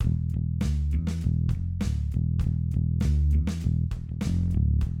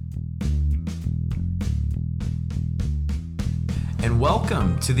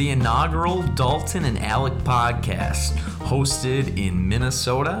Welcome to the inaugural Dalton and Alec podcast, hosted in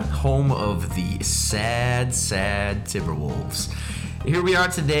Minnesota, home of the sad Timberwolves. Here we are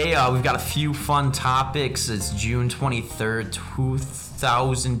today. We've got a few fun topics. It's June 23rd,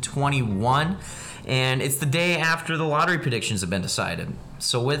 2021, and it's the day after the lottery predictions have been decided.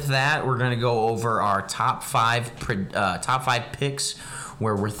 So with that, we're going to go over our top five picks,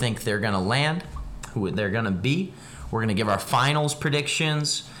 where we think they're going to land, who they're going to be. We're going to give our finals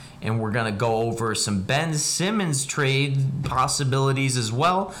predictions, and we're going to go over some Ben Simmons trade possibilities as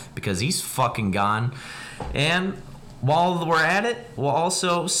well, because he's fucking gone. And while we're at it, we'll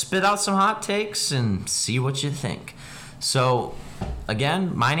also spit out some hot takes and see what you think. So,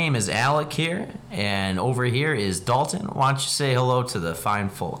 again, my name is Alec here, and over here is Dalton. Why don't you say hello to the fine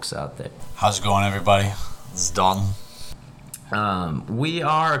folks out there? How's it going, everybody? This is Dalton. We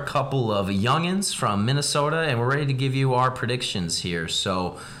are a couple of youngins from Minnesota, and we're ready to give you our predictions here.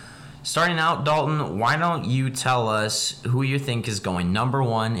 So, starting out, Dalton, why don't you tell us who you think is going number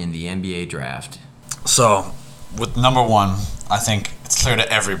one in the NBA draft? So, with number one, I think it's clear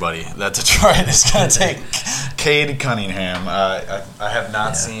to everybody that Detroit is going to take Cade Cunningham. I have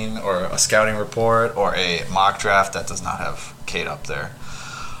not seen or a scouting report or a mock draft that does not have Cade up there.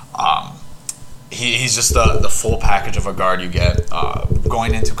 He's just the full package of a guard you get.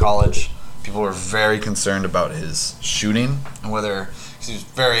 Going into college, people were very concerned about his shooting and whether he was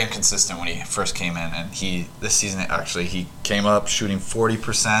very inconsistent when he first came in. And this season actually he came up shooting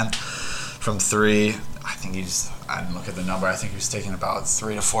 40% from three. I didn't look at the number. I think he was taking about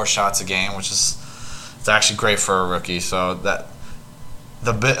 3 to 4 shots a game, which is it's actually great for a rookie. So that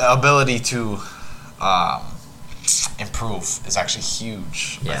the ability to improve is actually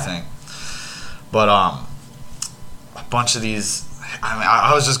huge. I think. But a bunch of these,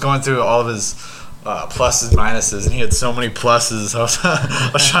 I was just going through all of his pluses, minuses, and he had so many pluses. I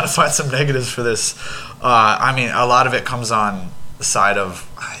was trying to find some negatives for this. A lot of it comes on the side of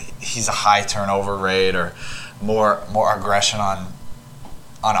he's a high turnover rate or more aggression on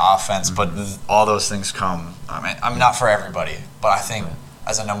offense. But all those things come. I'm not for everybody, but I think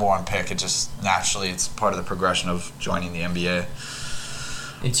as a number one pick, it's part of the progression of joining the NBA.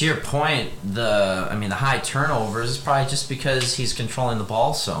 And to your point, the high turnovers is probably just because he's controlling the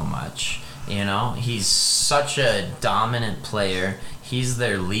ball so much. You know, he's such a dominant player. He's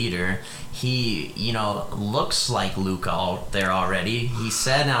their leader. He, looks like Luka out there already. He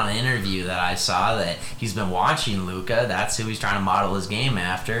said on an interview that I saw that he's been watching Luka. That's who he's trying to model his game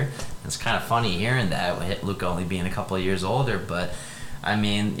after. It's kind of funny hearing that, with Luka only being a couple of years older. But,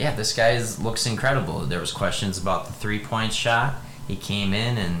 this guy looks incredible. There was questions about the three-point shot. He came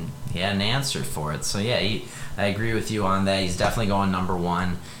in and he had an answer for it. So, I agree with you on that. He's definitely going number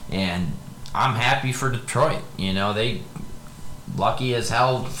one. And I'm happy for Detroit. They lucky as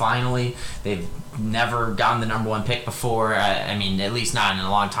hell, finally. They've never gotten the number one pick before. At least not in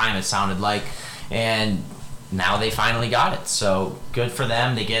a long time, it sounded like. And now they finally got it. So, good for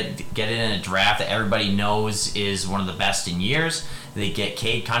them. They get it in a draft that everybody knows is one of the best in years. They get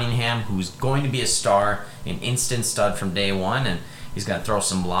Cade Cunningham, who's going to be a star, an instant stud from day one, and he's going to throw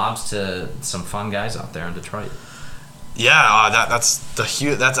some lobs to some fun guys out there in Detroit. Yeah, that's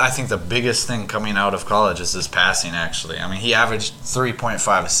I think the biggest thing coming out of college is his passing. Actually, he averaged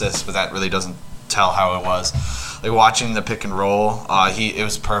 3.5 assists, but that really doesn't tell how it was. Like watching the pick and roll, it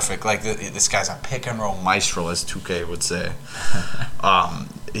was perfect. Like this guy's a pick and roll maestro, as 2K would say.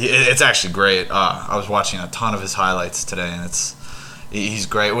 It's actually great. I was watching a ton of his highlights today, and he's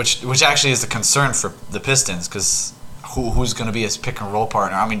great. Which actually is the concern for the Pistons, because who's going to be his pick and roll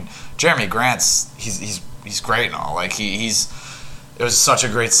partner? Jeremy Grant's he's great and all. Like it was such a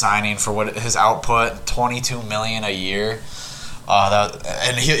great signing for what his output, $22 million a year.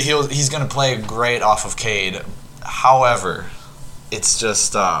 And he's going to play great off of Cade. However, it's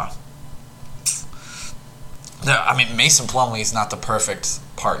just Mason Plumlee is not the perfect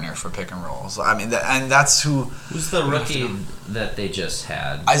partner for pick and rolls. And that's who's the rookie that they just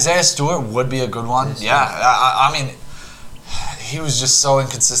had. Isaiah Stewart would be a good one. He was just so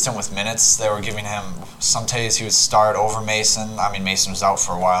inconsistent with minutes. They were giving him some days he would start over Mason. Mason was out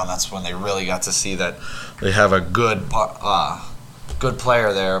for a while, and that's when they really got to see that they have a good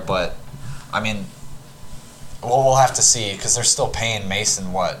player there. But we'll have to see, because they're still paying Mason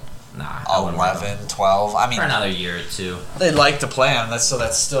 11, 12. For another year or two. They'd like to play him. So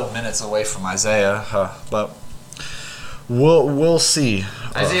that's still minutes away from Isaiah. But we'll see.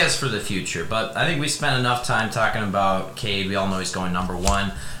 Isaiah's for the future, but I think we spent enough time talking about Cade. We all know he's going number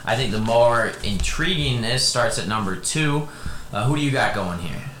one. I think the more intriguingness starts at number two. Who do you got going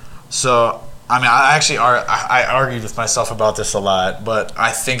here? So I mean, I argued with myself about this a lot, but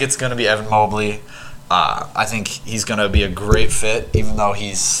I think it's going to be Evan Mobley. I think he's going to be a great fit, even though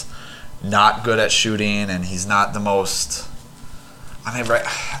he's not good at shooting and he's not the most. I mean, right?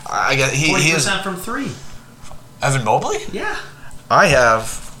 I guess he is 40% from three. Evan Mobley? Yeah. I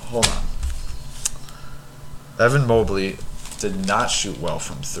have. Hold on. Evan Mobley did not shoot well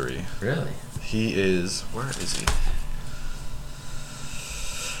from three. Really? He is. Where is he?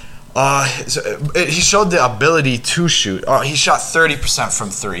 He showed the ability to shoot. He shot 30% from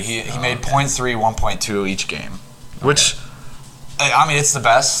three. He made 0.3, 1.2 each game, which, I mean, it's the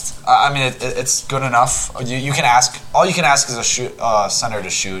best. I mean, it's good enough. You can ask. All you can ask is a center to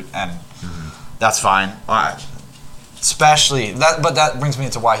shoot, and that's fine. Especially that, but that brings me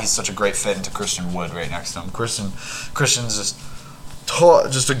into why he's such a great fit into Christian Wood right next to him. Christian's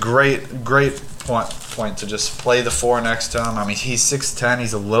just a great point to just play the four next to him. I mean, he's 6'10".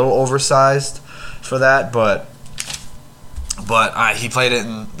 He's a little oversized for that, but he played it,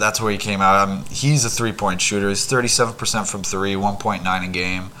 and that's where he came out. He's a 3-point shooter. He's 37% from three, 1.9 a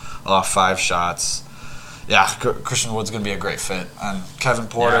game, 5 shots. Yeah, Christian Wood's going to be a great fit. And Kevin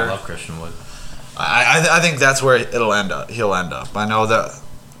Porter. Yeah, I love Christian Wood. I think that's where he'll end up. I know that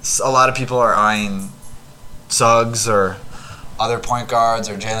a lot of people are eyeing Suggs or other point guards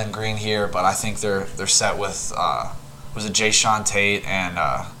or Jalen Green here, but I think they're set with was it Jayshawn Tate and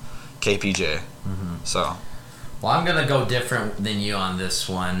KPJ. So, well, I'm gonna go different than you on this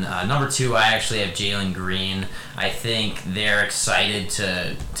one. Number 2, I actually have Jalen Green. I think they're excited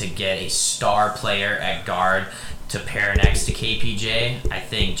to get a star player at guard to pair next to KPJ. I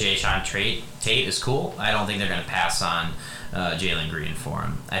think Jayshawn Tate is cool. I don't think they're going to pass on Jalen Green for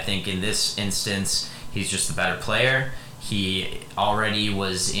him. I think in this instance, he's just a better player. He already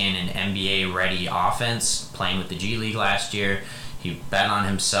was in an NBA-ready offense, playing with the G League last year. He bet on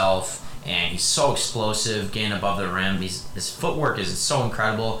himself, and he's so explosive, getting above the rim. His footwork is so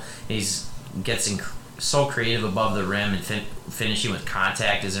incredible. He's gets so creative above the rim, and finishing with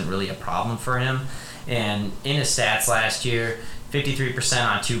contact isn't really a problem for him. And in his stats last year, 53%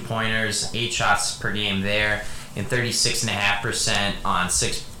 on 2-pointers, 8 shots per game there, and 36.5% on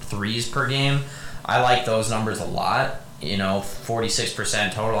 6 threes per game. I like those numbers a lot.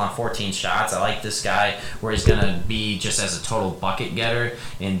 46% total on 14 shots. I like this guy where he's going to be just as a total bucket getter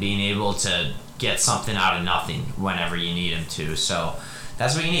and being able to get something out of nothing whenever you need him to. So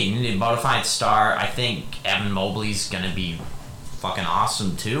that's what you need. You need a bona fide star. I think Evan Mobley's going to be fucking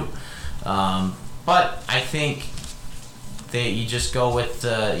awesome too. But I think you just go with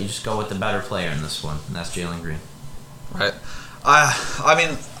the better player in this one, and that's Jalen Green. Right. I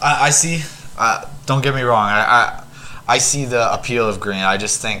mean, I see. Don't get me wrong. I see the appeal of Green. I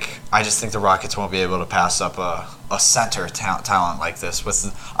just think the Rockets won't be able to pass up a center talent like this.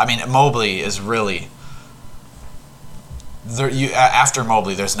 Mobley is really. After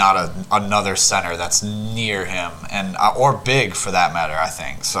Mobley, there's not another center that's near him, and or big for that matter. I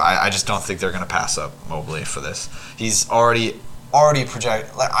think so. I just don't think they're going to pass up Mobley for this. He's already projected.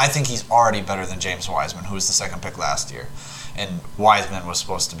 I think he's already better than James Wiseman, who was the second pick last year, and Wiseman was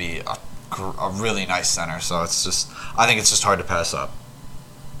supposed to be a really nice center. So I think it's just hard to pass up.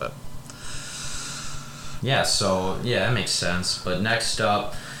 But yeah, that makes sense. But next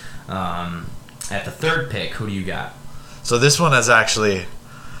up, at the 3rd pick, who do you got? So this one is actually,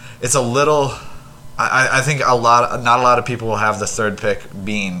 it's a little. I think not a lot of people will have the 3rd pick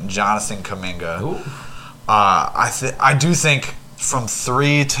being Jonathan Kuminga. Ooh. I do think from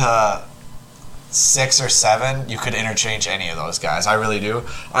 3 to 6 or 7 you could interchange any of those guys. I really do.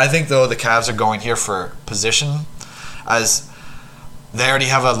 I think though the Cavs are going here for position, as they already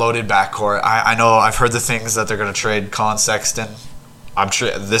have a loaded backcourt. I know I've heard the things that they're going to trade Colin Sexton. I'm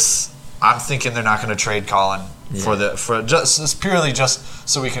thinking they're not going to trade Colin. Yeah. It's purely just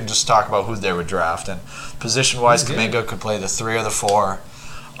so we can just talk about who they would draft, and position wise, Kuminga could play the 3 or the 4.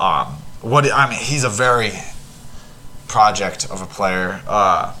 He's a very project of a player.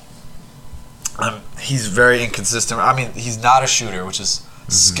 He's very inconsistent. He's not a shooter, which is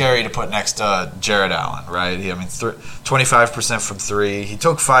scary to put next to Jared Allen, right? 25% from 3. He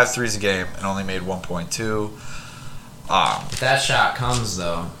took 5 threes a game and only made 1.2. If that shot comes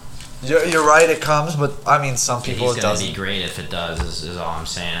though. You're right, it comes, but some people it doesn't. He's gonna be great if it does. Is all I'm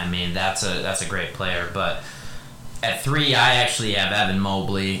saying. That's a great player, but at 3, I actually have Evan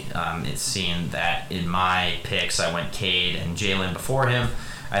Mobley. It seemed that in my picks, I went Cade and Jalen before him.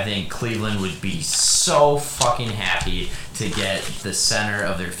 I think Cleveland would be so fucking happy to get the center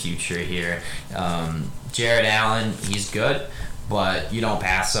of their future here. Jared Allen, he's good, but you don't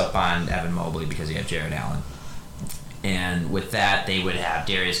pass up on Evan Mobley because you have Jared Allen. And with that, they would have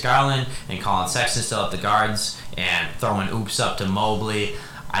Darius Garland and Colin Sexton still at the guards and throwing Oops up to Mobley.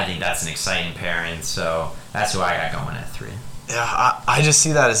 I think that's an exciting pairing, so that's who I got going at 3. Yeah, I just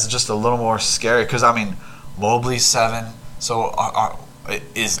see that as just a little more scary because, I mean, Mobley's 7, so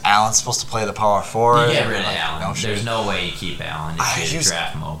is Allen supposed to play the power forward? You get rid of Allen. No, there's no way you keep Allen if you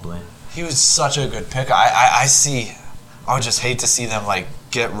draft Mobley. He was such a good pick. I would just hate to see them, like,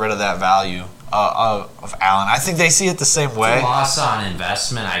 get rid of that value of Allen. I think they see it the same way. It's a loss on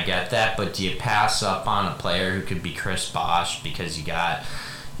investment, I get that, but do you pass up on a player who could be Chris Bosh because you got,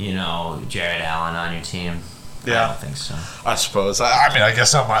 Jared Allen on your team? Yeah. I don't think so. I suppose. I mean, I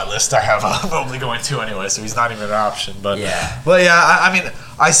guess on my list I have Mobley going 2 anyway, so he's not even an option. But yeah, I mean,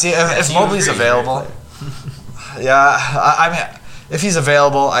 I see if Mobley's available. Yeah, I mean, if he's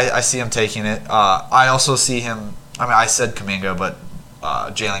available, I see him taking it. I also see him. I mean, I said Kuminga, but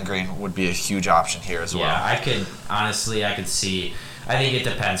Jalen Green would be a huge option here as well. Yeah, I could see. I think it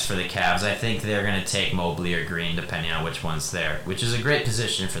depends for the Cavs. I think they're going to take Mobley or Green depending on which one's there, which is a great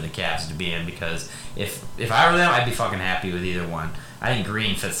position for the Cavs to be in because if I were them, I'd be fucking happy with either one. I think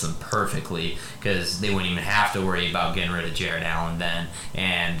Green fits them perfectly because they wouldn't even have to worry about getting rid of Jared Allen then,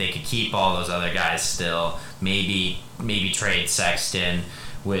 and they could keep all those other guys still. Maybe trade Sexton,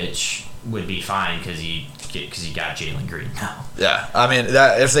 which would be fine because he got Jalen Green now. Yeah, I mean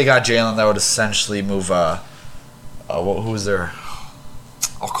that if they got Jalen, that would essentially move. Who's there?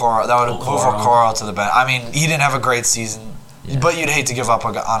 Okoro. That would move Okoro to the bench. I mean, he didn't have a great season, but you'd hate to give up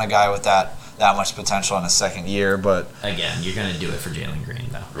on a guy with that much potential in his second year. But again, you're going to do it for Jalen Green,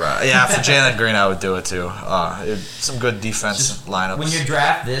 though. Right? Yeah, for Jalen Green, I would do it too. Some good defense lineups. When you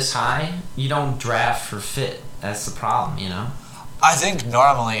draft this high, you don't draft for fit. That's the problem, I think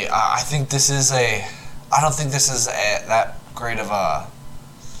normally, I think this is I don't think this is that great of a.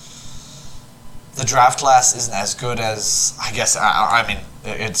 The draft class isn't as good as, I guess, I mean,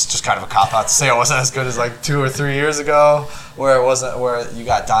 it's just kind of a cop-out to say it wasn't as good as like 2 or 3 years ago, where you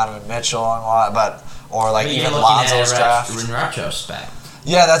got Donovan Mitchell and what, or like even Lonzo's draft. In retrospect.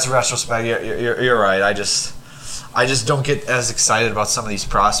 Yeah, that's retrospect. You're right. I just don't get as excited about some of these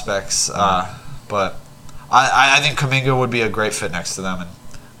prospects, but I think Kuminga would be a great fit next to them and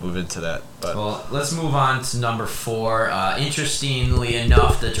move into that. But. Well, let's move on to number 4. Interestingly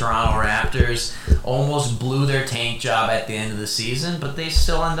enough, the Toronto Raptors almost blew their tank job at the end of the season, but they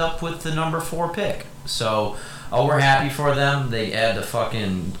still end up with the number 4 pick. So we're happy for them. They had to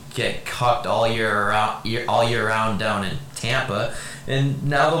fucking get cucked all year round down in Tampa, and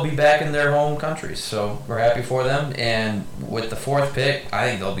now they'll be back in their home country. So we're happy for them. And with the 4th pick, I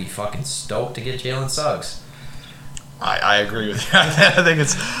think they'll be fucking stoked to get Jalen Suggs. I agree with you. I think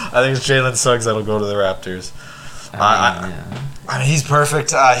it's Jalen Suggs that'll go to the Raptors. I mean, he's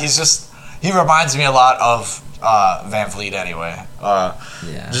perfect. He reminds me a lot of Van Vliet anyway.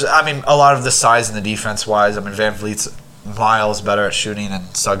 I mean, a lot of the size and the defense wise. I mean, Van Vliet's miles better at shooting,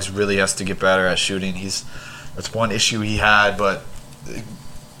 and Suggs really has to get better at shooting. That's one issue he had, but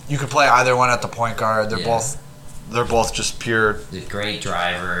you could play either one at the point guard. They're both just pure. He's a great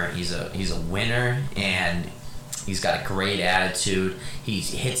driver. He's a winner, and he's got a great attitude. He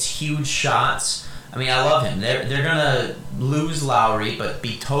hits huge shots. I mean, I love him. They're gonna lose Lowry, but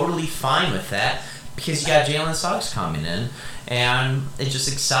be totally fine with that because you got Jalen Suggs coming in, and it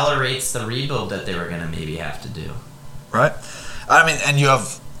just accelerates the rebuild that they were gonna maybe have to do. Right. I mean, and you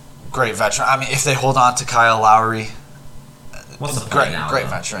have great veteran. I mean, if they hold on to Kyle Lowry, what's the point now? Great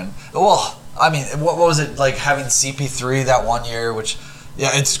veteran. Well, I mean, what was it like having CP3 that 1 year, which.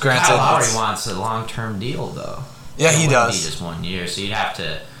 Yeah, it's granted. Kyle Lowry wants a long-term deal, though. Yeah, he does. Be just 1 year, so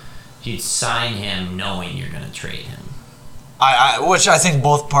you'd sign him knowing you're going to trade him. Which I think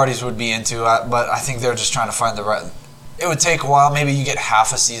both parties would be into, but I think they're just trying to find the right. It would take a while. Maybe you get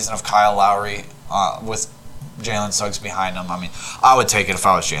half a season of Kyle Lowry with Jalen Suggs behind him. I mean, I would take it if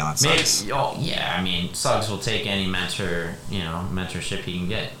I was Jalen Suggs. I mean, Suggs will take any mentorship he can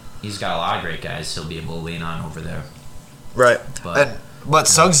get. He's got a lot of great guys he'll be able to lean on over there. Right, but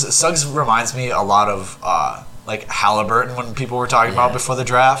Suggs reminds me a lot of like Halliburton when people were talking about before the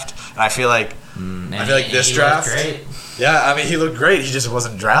draft, and I feel like this draft. Great. Yeah, I mean he looked great. He just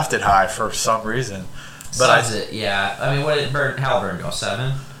wasn't drafted high for some reason. But I mean, what did Halliburton go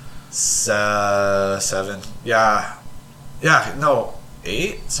 7? 7. Yeah. No,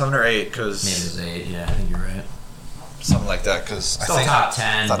 8, 7 or 8. Because maybe it was 8. Yeah, I think you're right. Something like that. Because I think top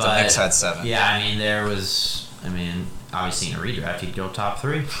 10. I thought the Knicks had 7. Yeah, I mean there was. I mean, obviously in a redraft he'd go top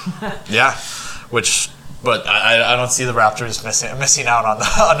 3. Yeah, but I don't see the Raptors missing out on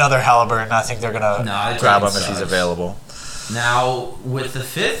another Halliburton. I think they're gonna grab him if he's available. Now, with the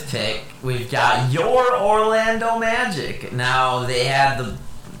 5th pick, we've got your Orlando Magic. Now, they had the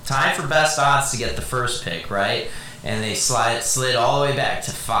time for best odds to get the 1st pick, right? And they slid all the way back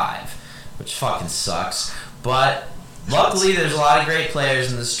to 5, which fucking sucks. But luckily, there's a lot of great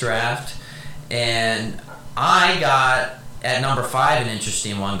players in this draft. And I got, at number 5, an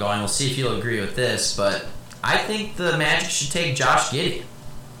interesting one going. We'll see if you'll agree with this, but I think the Magic should take Josh Giddey.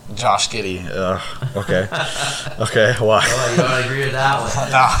 Josh Giddey. Okay. Okay, why? Oh, you don't agree with that one?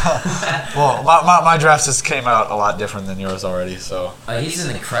 No. Well, my draft just came out a lot different than yours already, so. He's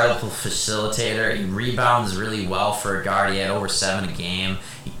an incredible facilitator. He rebounds really well for a guard. He had over 7 a game.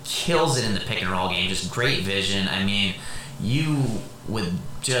 He kills it in the pick and roll game. Just great vision. I mean, you would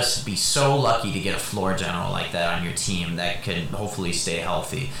just be so lucky to get a floor general like that on your team that could hopefully stay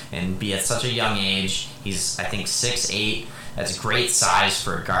healthy and be at such a young age. He's, I think, 6'8". That's a great size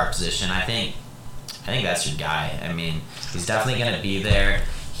for a guard position. I think that's your guy. I mean, he's definitely going to be there.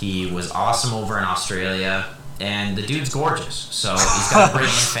 He was awesome over in Australia, and the dude's gorgeous. So he's going to bring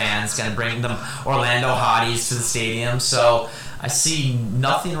in fans, going to bring them Orlando hotties to the stadium. So I see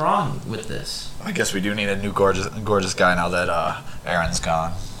nothing wrong with this. I guess we do need a new gorgeous guy now that Aaron's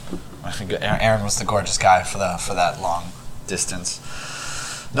gone. I think Aaron was the gorgeous guy for that long distance.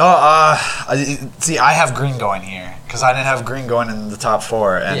 No, see, I have Green going here because I didn't have Green going in the top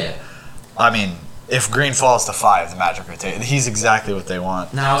 4. And Yeah. I mean, if Green falls to 5, the Magic would take. He's exactly what they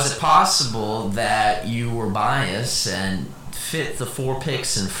want. Now, is it possible that you were biased and fit the 4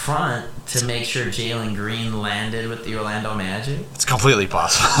 picks in front to make sure Jalen Green landed with the Orlando Magic? It's completely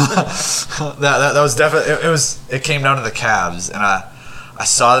possible. that was definitely it came down to the Cavs, and I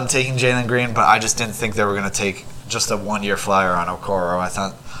saw them taking Jalen Green, but I just didn't think they were going to take just a 1-year flyer on Okoro.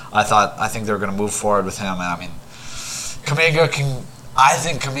 I think they were going to move forward with him, and I mean, I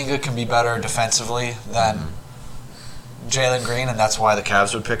think Kuminga can be better defensively than Jalen Green, and that's why the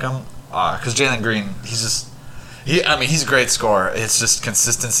Cavs would pick him. Because Jalen Green, he's a great scorer. It's just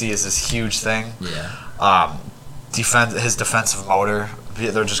consistency is this huge thing. Yeah. His defensive motor,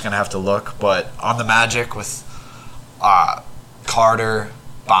 they're just going to have to look. But on the Magic with Carter,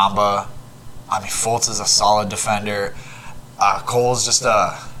 Bamba, I mean, Fultz is a solid defender.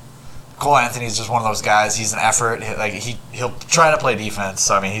 Cole Anthony's just one of those guys. He's an effort. He'll try to play defense.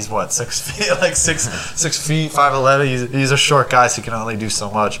 So, I mean, he's what, 6 feet, like 6 feet, 5'11". He's a short guy, so he can only do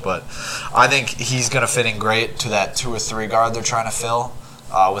so much. But I think he's gonna fit in great to that 2 or 3 guard they're trying to fill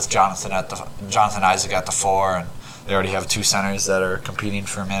with Jonathan Isaac at the 4, and they already have 2 centers that are competing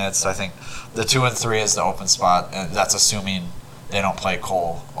for minutes. I think the 2 and 3 is the open spot, and that's assuming they don't play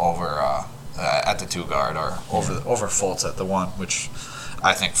Cole over at the 2 guard or over Fultz at the 1, which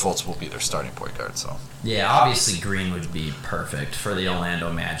I think Fultz will be their starting point guard. So yeah, obviously Green would be perfect for the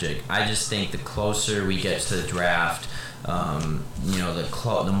Orlando Magic. I just think the closer we get to the draft,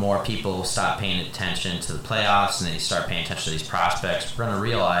 the more people stop paying attention to the playoffs and they start paying attention to these prospects. We're going to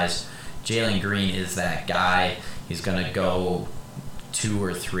realize Jalen Green is that guy. He's going to go 2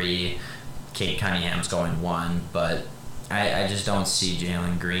 or 3. Cade Cunningham's going 1, but I just don't see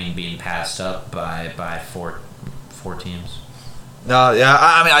Jalen Green being passed up by four teams. No, yeah,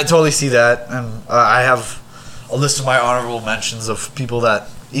 I mean, I totally see that, and I have a list of my honorable mentions of people that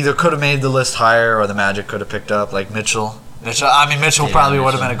either could have made the list higher or the Magic could have picked up, like Mitchell. Mitchell probably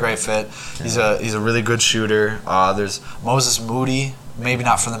would have been a great fit. He's a really good shooter. There's Moses Moody, maybe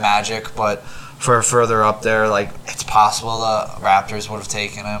not for the Magic, but for further up there, like it's possible the Raptors would have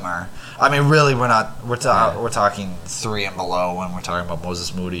taken him. Or I mean, really, we're talking 3 and below when we're talking about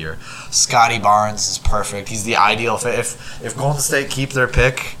Moses Moody or Scotty Barnes is perfect. He's the ideal fit. If Golden State keep their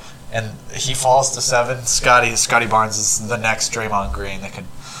pick and he falls to 7, Scotty Barnes is the next Draymond Green that could.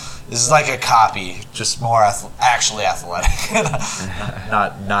 This is like a copy, just more actually athletic,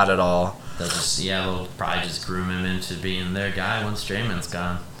 not at all. They'll probably just groom him into being their guy once Draymond's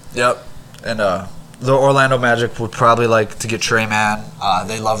gone. Yep, and the Orlando Magic would probably like to get Trey Mann.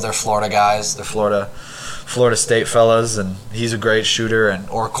 They love their Florida guys, their Florida State fellas, and he's a great shooter.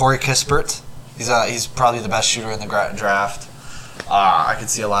 Or Corey Kispert, he's probably the best shooter in the draft. I could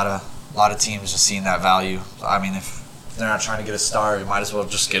see a lot of teams just seeing that value. I mean, if they're not trying to get a star, you might as well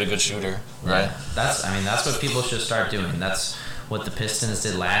just get a good shooter, right? Yeah, that's what people should start doing. That's what the Pistons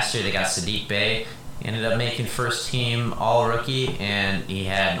did last year. They got Sadiq Bey. He ended up making first team All-Rookie, and he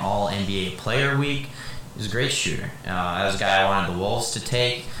had an All-NBA Player Week. He was a great shooter. That was a guy I wanted the Wolves to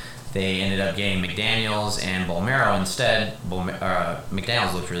take. They ended up getting McDaniels and Bolmero instead.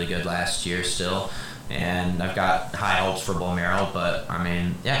 McDaniels looked really good last year still, and I've got high hopes for Bolmero. But, I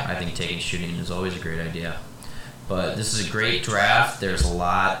mean, yeah, I think taking shooting is always a great idea. But this is a great draft. There's a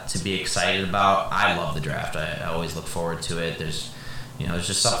lot to be excited about. I love the draft. I always look forward to it. There's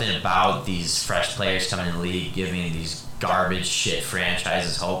just something about these fresh players coming in the league, giving these garbage shit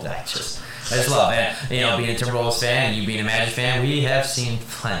franchises hope that I just love it. Being a Timberwolves fan and you being a Magic fan, we have seen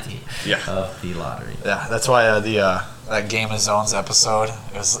plenty of the lottery. Yeah, that's why that Game of Zones episode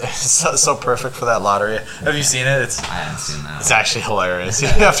it's so perfect for that lottery. Have you seen it? I haven't seen that. It's actually hilarious. You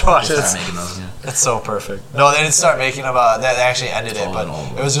have to watch it. Making those again. It's so perfect. No, they didn't start making them. They actually ended it, but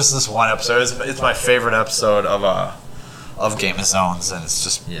it was just this one episode. It's my favorite episode of Game of Zones, and it's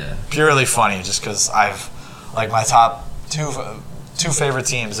just purely funny. Just because my top two favorite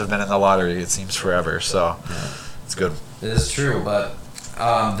teams have been in the lottery. It seems forever, so it's good. It is true, but.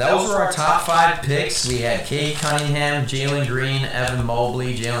 Those were our top 5 picks. We had Cade Cunningham, Jalen Green, Evan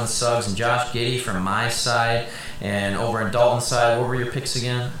Mobley, Jalen Suggs, and Josh Giddey from my side. And over on Dalton's side, what were your picks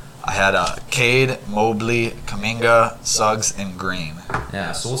again? I had Cade, Mobley, Kuminga, Suggs, and Green.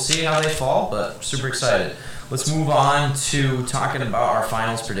 Yeah, so we'll see how they fall, but super excited. Let's move on to talking about our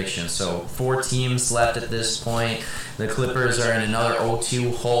finals predictions. So 4 teams left at this point. The Clippers are in another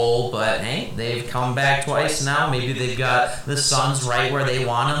 0-2 hole, but hey, they've come back twice now. Maybe they've got the Suns right where they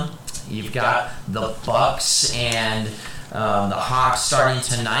want them. You've got the Bucks and the Hawks starting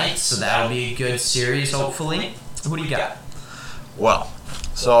tonight, so that'll be a good series, hopefully. Who do you got? Well,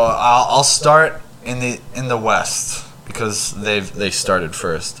 so I'll start in the West because they started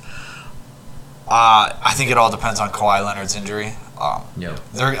first. I think it all depends on Kawhi Leonard's injury.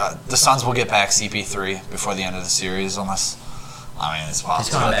 The Suns will get back CP3 before the end of the series, unless it's possible. He's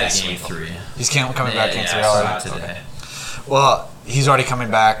coming back game 3. He's coming back game 3 already. Today. Okay. Well, he's already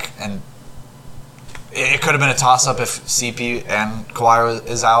coming back, and it could have been a toss-up if CP and Kawhi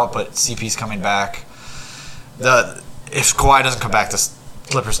is out, but CP's coming back. If Kawhi doesn't come back, the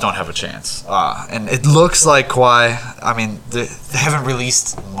Clippers don't have a chance. And it looks like Kawhi. They haven't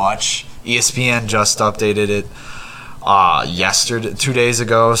released much. ESPN just updated it yesterday, 2 days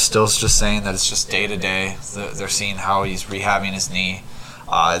ago. Still just saying that it's just day to day. They're seeing how he's rehabbing his knee.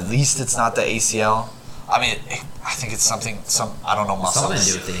 At least it's not the ACL. I think it's something. I don't know. Muscle. Something to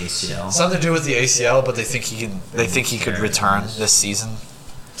do with the ACL. Something to do with the ACL, but they think he can. They think he could return this season,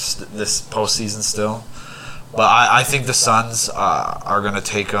 this postseason still. But I think the Suns are going to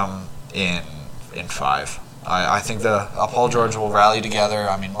take him in 5. I think Paul George will rally together.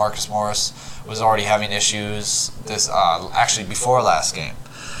 Marcus Morris was already having issues actually before last game,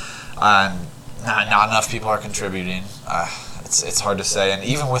 and not enough people are contributing. It's hard to say, and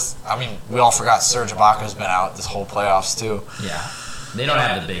even with we all forgot Serge Ibaka's been out this whole playoffs too. Yeah, they don't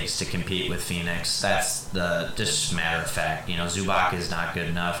have the bigs to compete with Phoenix. That's just matter of fact. Zubac is not good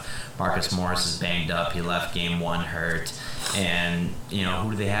enough. Marcus Morris is banged up. He left game 1 hurt. And,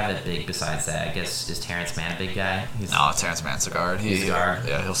 who do they have at big besides that? I guess, is Terrence Mann a big guy? No, Terrence Mann's a guard. He's a guard.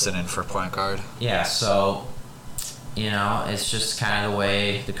 Yeah, he'll sit in for point guard. Yeah, so, it's just kind of the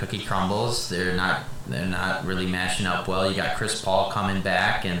way the cookie crumbles. They're not really matching up well. You got Chris Paul coming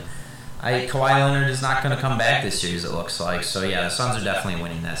back, and Kawhi Leonard is not going to come back this series, it looks like. So, yeah, the Suns are definitely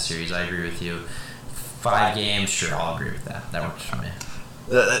winning that series. I agree with you. 5 games, sure, I'll agree with that. That works for me.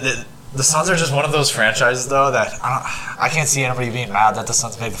 The Suns are just one of those franchises, though, that I can't see anybody being mad that the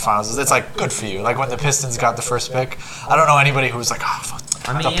Suns made the finals. It's like, good for you. Like when the Pistons got the first pick, I don't know anybody who was like, oh, fuck.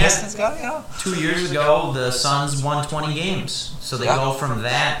 The Pistons got it, 2 years ago, the Suns won 20 games. So they go from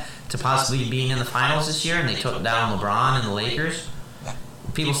that to possibly being in the finals this year, and they took down LeBron and the Lakers.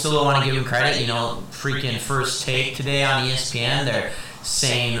 People still don't want to give them credit. Freaking First Take today on ESPN, they're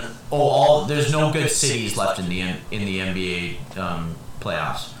saying, there's no good cities left in the NBA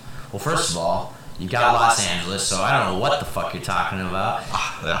playoffs. Well, first of all, you got Los Angeles, so I don't know what the fuck you're talking about.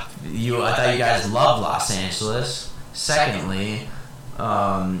 Yeah. I thought you guys loved Los Angeles. Secondly,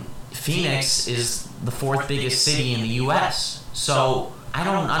 Phoenix is the 4th biggest city in the U.S. So I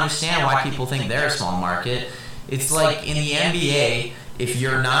don't understand why people think they're a small market. It's like in the NBA, if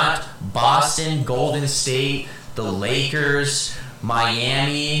you're not Boston, Golden State, the Lakers,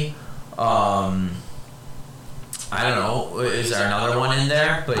 Miami, I don't know. Is there another one in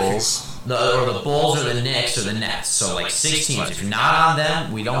there? But Bulls. The Bulls or the Knicks or the Nets. So 6 teams. If you're not on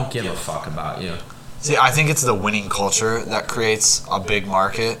them, we don't give a fuck about you. See, I think it's the winning culture that creates a big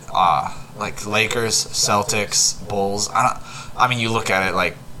market. Like Lakers, Celtics, Bulls. You look at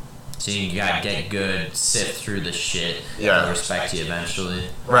it So you gotta get good, sift through the shit. Yeah. They'll respect you eventually.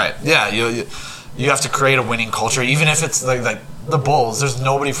 Right. Yeah. You have to create a winning culture, even if it's like the Bulls. There's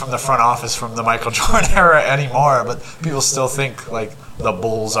nobody from the front office from the Michael Jordan era anymore, but people still think the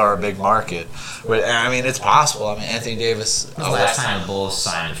Bulls are a big market. But it's possible. Anthony Davis. The last time the Bulls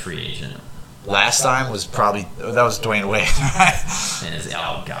signed a free agent. last time was probably that was Dwayne Wade, right?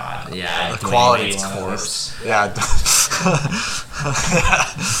 Oh God, yeah, The Dwayne quality Wade's one corpse. Yeah,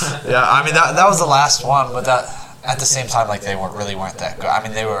 yeah. I mean that was the last one, but that at the same time, like they weren't that good. I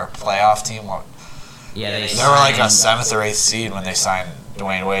mean they were a playoff team. Yeah, they were like a 7th or 8th seed when they signed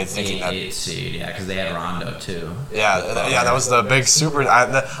Dwayne Wade, thinking that 8th seed, yeah, because they had Rondo too. Yeah, that was the big super.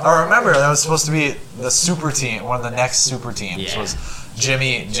 I remember that was supposed to be the super team. One of the next super teams was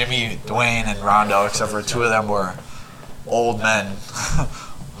Jimmy, Dwayne, and Rondo. Except for 2 of them were old men.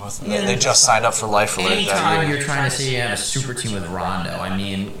 They just signed up for life for anytime you're trying to say you have a super team with Rondo, I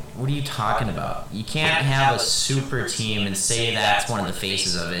mean, what are you talking about? You can't have a super team and say that's one of the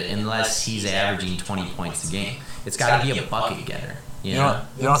faces of it unless he's averaging 20 points a game. It's got to be a bucket getter. You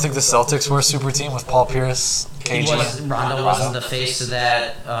don't think the Celtics were a super team with Paul Pierce, KG? Rondo wasn't the face of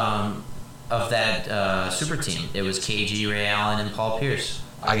that super team. It was KG, Ray Allen, and Paul Pierce.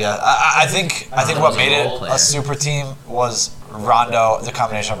 I think what made it a super team was Rondo, the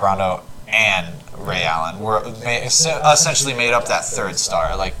combination of Rondo and Ray Allen essentially made up that third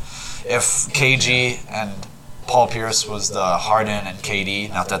star. Like if KG and Paul Pierce was the Harden and KD,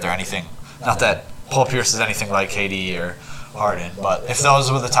 not that Paul Pierce is anything like KD or Harden, but if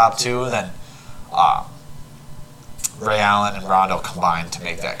those were the top 2, then Ray Allen and Rondo combined to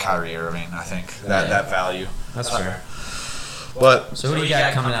make that Kyrie Irving. I think that value. That's fair. But so who do you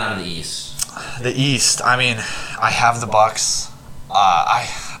got coming out of the East? The East. I mean, I have the Bucks. I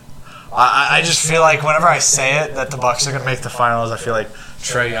just feel like whenever I say it that the Bucks are gonna make the finals, I feel like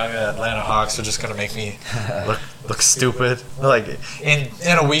Trae Young and Atlanta Hawks are just gonna make me look stupid. Like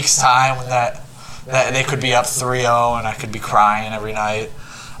in a week's time when that they could be up 3-0 and I could be crying every night.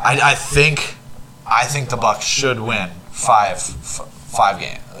 I think the Bucks should win 5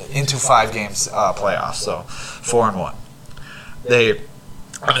 games into 5 games playoffs. So 4-1. The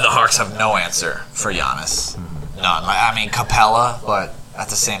Hawks have no answer for Giannis. None. I mean Capella, but at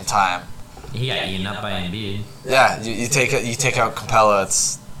the same time, he got eaten up by Embiid. Yeah, you take out Capella,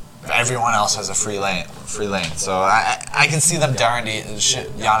 it's everyone else has a free lane. So I can see them daring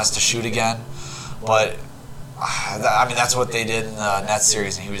Giannis to shoot again, but I mean that's what they did in the Nets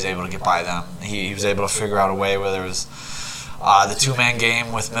series, and he was able to get by them. He was able to figure out a way where there was the 2-man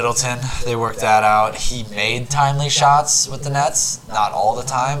game with Middleton. They worked that out. He made timely shots with the Nets, not all the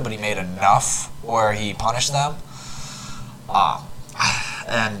time, but he made enough where he punished them.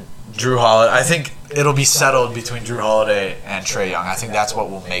 And Drew Holiday, I think it'll be settled between Drew Holiday and Trae Young. I think that's what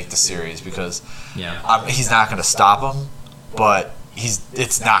will make the series because he's not going to stop him, but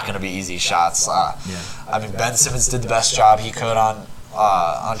it's not going to be easy shots. I mean, Ben Simmons did the best job he could on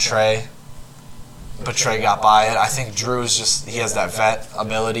Trae, but Trae got by it. I think Drew's he has that vet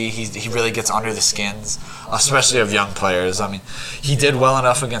ability. He really gets under the skins, especially of young players. I mean, he did well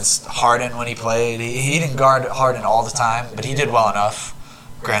enough against Harden when he played. He didn't guard Harden all the time, but he did well enough.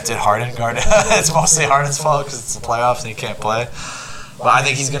 Granted, Harden guarded. It's mostly Harden's fault because it's the playoffs and he can't play. But I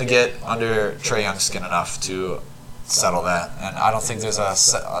think he's going to get under Trae Young's skin enough to settle that. And I don't think there's the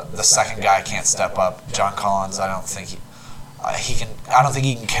second guy can't step up. John Collins, I don't think he can. I don't think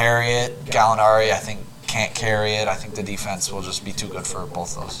he can carry it. Gallinari, I think can't carry it. I think the defense will just be too good for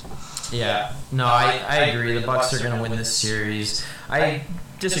both those. Yeah, no, I agree. The Bucks are going to win this series. I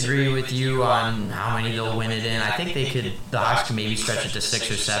disagree with you on how many they'll win it in. I think the Hawks can maybe stretch it to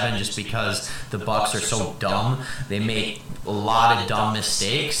 6 or 7 just because the Bucks are so dumb. They make a lot of dumb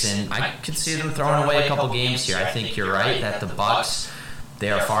mistakes, and I could see them throwing away a couple games here. I think you're right that the Bucks, they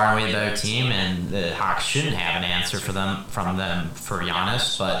are far and away the better team, and the Hawks shouldn't have an answer for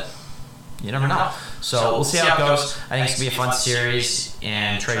Giannis, but you never know. So we'll see how it goes. I think it's going to be a fun series,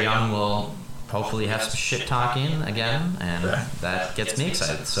 and Trae Young will hopefully have some shit talking again, and that gets me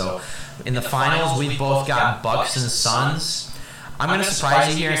excited. So in the finals, we've both got Bucks and Suns. I'm going to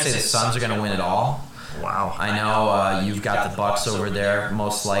surprise you here and say the Suns are going to win it all. Wow. I know you've got the Bucks over there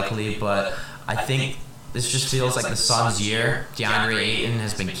most likely, but I think this just feels like the Suns' year. DeAndre Ayton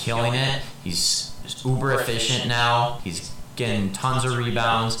has been killing it. He's uber efficient now. He's getting tons of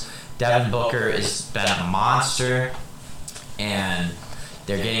rebounds. Devin Booker has been a monster, and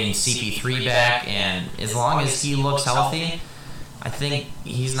they're getting CP3 back, and as long as he looks healthy, I think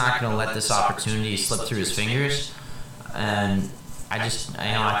he's not going to let this opportunity slip through his fingers. And I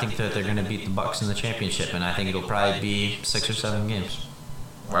think that they're going to beat the Bucks in the championship, and I think it'll probably be 6 or 7 games.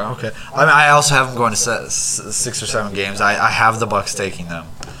 Well, okay. I mean, I also have them going to 6 or 7 games. I have the Bucks taking them.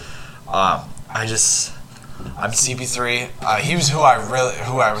 I'm CP3. He was who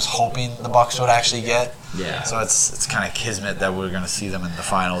I was hoping the Bucks would actually get. Yeah. So it's kind of kismet that we're going to see them in the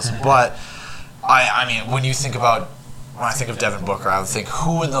finals. But I mean, when you think about when I think of Devin Booker, I would think,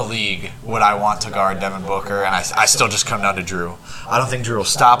 who in the league would I want to guard Devin Booker? And I still just come down to Drew. I don't think Drew will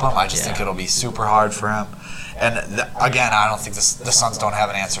stop him. I just think it'll be super hard for him. And again, I don't think the Suns don't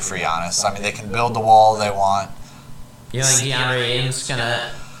have an answer for Giannis. I mean, they can build the wall they want. You think DeAndre Ayton's going to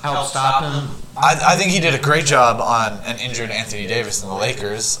help stop him? I think he did a great job on an injured Anthony Davis in the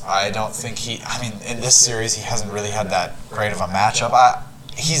Lakers. I don't think in this series, he hasn't really had that great of a matchup.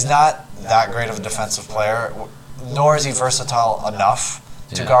 He's not that great of a defensive player, nor is he versatile enough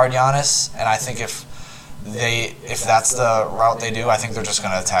to guard Giannis. And I think if that's the route they do, I think they're just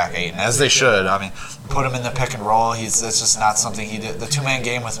going to attack Ayton, as they should. I mean, put him in the pick and roll. It's just not something he did. The two-man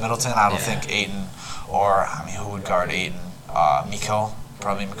game with Middleton, I don't think Ayton who would guard Ayton?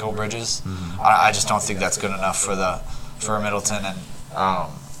 Probably Mikal Bridges. Mm-hmm. I just don't think that's good enough for Middleton and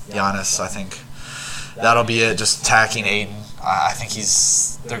Giannis. I think that'll be it. Just attacking Ayton. I think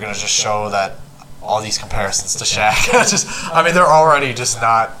they're gonna just show that all these comparisons to Shaq. They're already just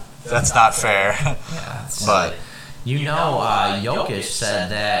not. That's not fair. Yeah, but Jokic said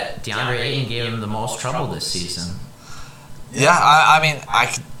that DeAndre Ayton gave him the most trouble this season. Yeah,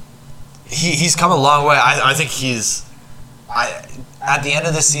 he's come a long way. I think at the end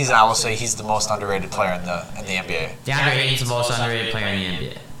of this season, I will say he's the most underrated player in the NBA. DeAndre Ayton's the most underrated player in the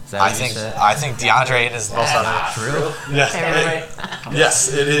NBA. Is that what you said? I think DeAndre Ayton is the most underrated. True.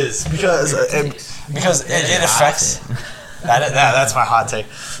 Yes, it is because it affects. That's my hot take.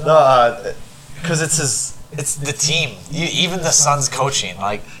 No, because it's the team. Even the Suns coaching,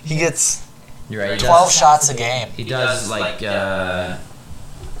 like he gets 12 shots a game. He does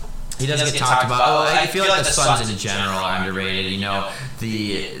he doesn't get talked about. I feel like the Suns in general are underrated.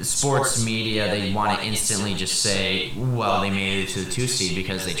 The sports media, they want to instantly just say, well, they made it to the 2 seed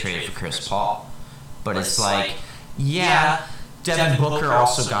because they traded for Chris Paul. But it's like, Devin Booker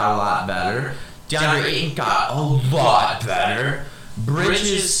also got a lot better. DeAndre Ayton got a lot better.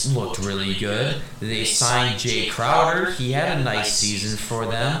 Bridges looked really good. They signed Jay Crowder. He had a nice season for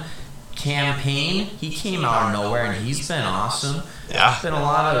them. Campaign, he came out of nowhere and he's been awesome. Yeah. There's been a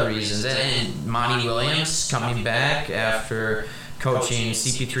lot of reasons. And Monty Williams coming back after coaching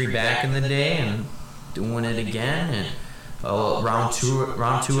CP3 back in the day and doing it again. And round two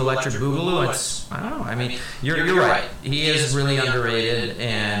electric boogaloo. I don't know. You're right. He is really underrated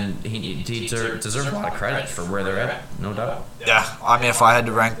and he deserves a lot of credit for where they're at, no doubt. Yeah. If I had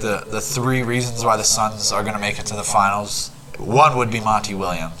to rank the 3 reasons why the Suns are going to make it to the finals, 1 would be Monty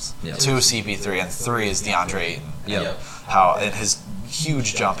Williams, 2 CP3, and 3 is DeAndre Ayton. Yep. And his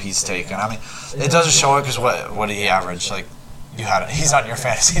huge jump he's taken. It doesn't show it because what did he average? He's on your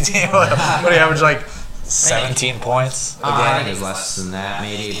fantasy team. What did he average? 17 points a game? I think it's less than that,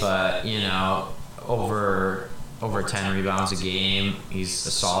 maybe, but over 10 rebounds a game. He's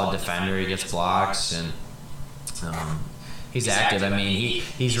a solid defender. He gets blocks and he's active.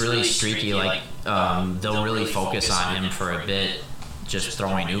 He's really streaky. They'll really focus on him for a bit, just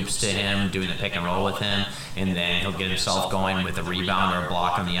throwing oops to him, doing the pick and roll with him, and then he'll get himself going with a rebound or a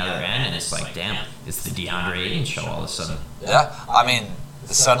block on the other end, and it's like, damn, it's the DeAndre Ayton show all of a sudden. Yeah,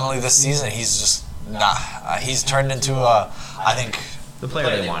 suddenly this season he's just not. He's turned into I think the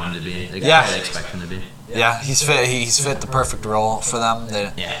player they want him to be. The player they expect him to be. Yeah, he's fit. He's fit the perfect role for them.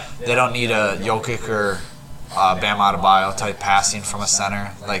 They don't need a Jokic or Bam Adebayo type passing from a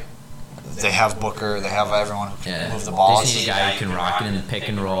center. They have Booker, they have everyone who can move the ball. They just need a guy who can rock it in the pick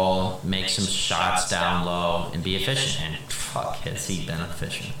and roll, make some shots down low, and be efficient. And has he been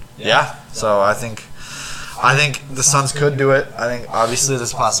efficient? Yeah. So I think the Suns could do it. I think obviously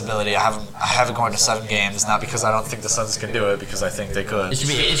there's a possibility. I have it going to 7 games, not because I don't think the Suns can do it, because I think they could. It should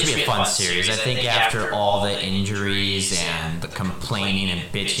be a fun series. I think after all the injuries and the complaining and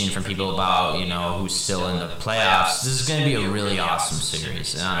bitching from people about who's still in the playoffs, this is going to be a really awesome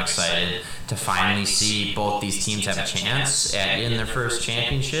series, and I'm excited to finally see both these teams have a chance in their first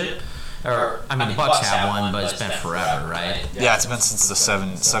championship. The Bucks have one, but it's been forever, right? Yeah, it's been since the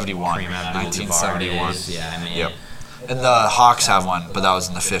 71, 1971. Yep. And the Hawks have one, but that was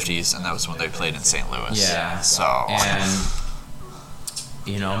in the 50s, and that was when they played in St. Louis. Yeah. So. And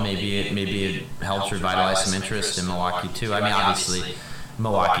maybe it helps revitalize some interest in Milwaukee too. Obviously,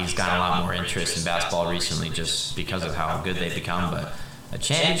 Milwaukee's gotten a lot more interest in basketball recently, just because of how good they've become. But a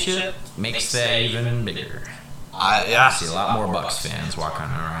championship makes that even bigger. I see a lot more Bucks fans walking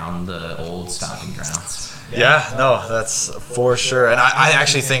around the old stomping grounds. Yeah, no, that's for sure. And I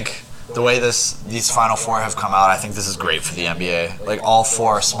actually think the way these Final Four have come out, I think this is great for the NBA. All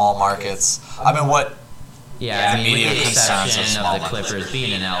 4 small markets. With the exception of the Clippers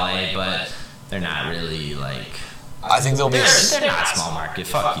being in LA, but they're not really I think they'll be. They're not small market.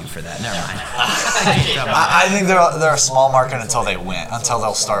 Fuck you for that. Never mind. I think they're a small market until they win. Until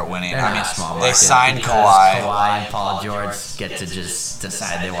they'll start winning. They're not small market. They signed Kawhi. Kawhi and Paul George get to just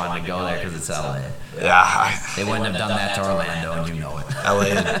decide they want to go there because it's LA. Yeah. They wouldn't have done that to Orlando, and you know it.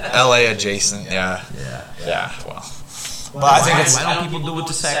 LA adjacent. Yeah. Well. But I think why don't people do it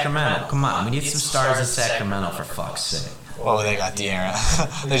to Sacramento? Come on, we need some stars in Sacramento for fuck's sake. Well, they got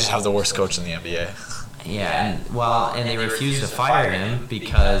De'Aaron. They just have the worst coach in the NBA. Yeah, and they refuse to fire him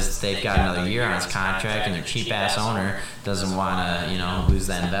because they've got another year on his contract, and their cheap ass owner doesn't want to, lose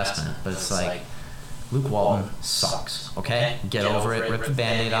that investment. But it's like, Luke Walton sucks. Okay, get over it, rip the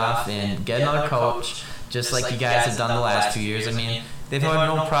Band-Aid off, and get another coach, just like you guys have done the last 2 years. I mean, they've had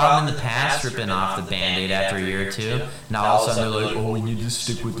no problem in the past ripping off the Band-Aid after a year or two. Now all of a sudden they're like, oh, we need to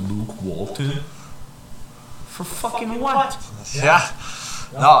stick with Luke Walton. For fucking what? Yeah.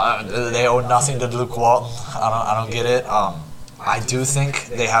 No, they owe nothing to Luke Walton. I don't get it. I do think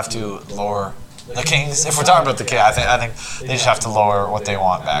they have to lower the Kings. If we're talking about the Kings, I think they just have to lower what they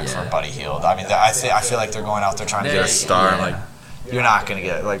want back for Buddy Hield. I mean, I feel like they're going out there trying to get a star. Like, you're not gonna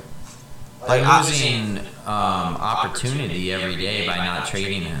get it. They're losing opportunity every day by not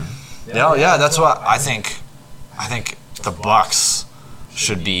trading him. Yeah, that's what I think. I think the Bucks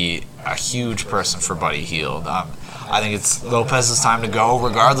should be a huge person for Buddy Hield. I think it's Lopez's time to go,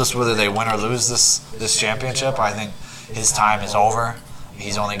 regardless whether they win or lose this championship. I think his time is over.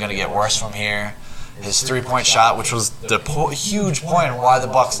 He's only going to get worse from here. His three-point shot, which was the huge point why the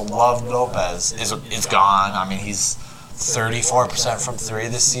Bucks loved Lopez, is gone. I mean, he's 34% from three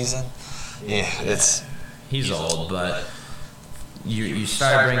this season. Yeah, he's old, but you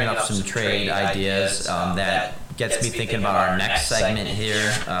started bringing up some trade ideas that gets me thinking about our next segment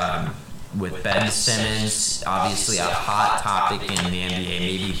here. With Ben Simmons, obviously a hot topic in the NBA,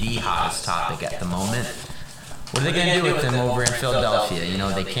 maybe the hottest topic at the moment. What are they going to do with him over in Philadelphia?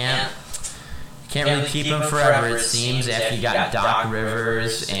 They can't really keep him forever, it seems, after you got Doc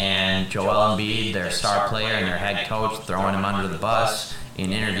Rivers and Joel Embiid, their star player and their head coach, throwing him under the bus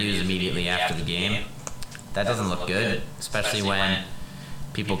in interviews immediately after the game. That doesn't look good, especially when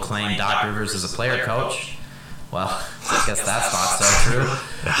people claim Doc Rivers is a player coach. Well, I guess that's not so true.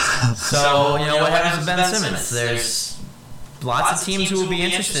 So, what happens with Ben Simmons? There's lots of teams who will be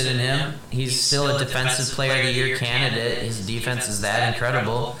interested in him. He's still a Defensive Player of the Year candidate. His defense is that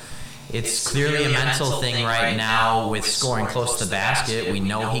incredible. It's clearly a mental thing right now with scoring close to the basket. We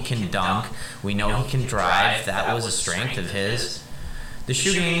know he can dunk. We know he can drive. That was a strength of his. The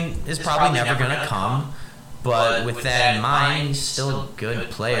shooting is probably never going to come, but with that in mind, he's still a good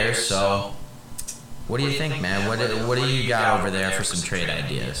player, so... What do you think, man? What do you got over there for some trade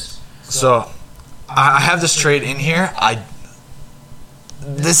ideas? So, I have this trade in here. I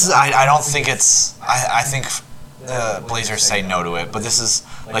don't think it's. I think the Blazers say no to it, but this is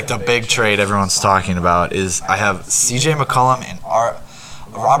like the big trade everyone's talking about. Is I have C.J. McCollum and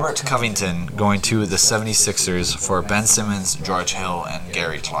Robert Covington going to the 76ers for Ben Simmons, George Hill, and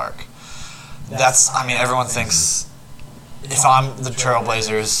Gary Clark. Everyone thinks if I'm the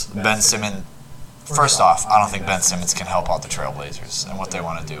Trailblazers, Ben Simmons. First off, I don't think Ben Simmons can help out the Trailblazers and what they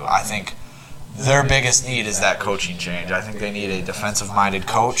want to do. I think their biggest need is that coaching change. I think they need a defensive-minded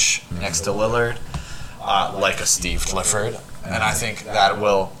coach next to Lillard, like a Steve Clifford. And I think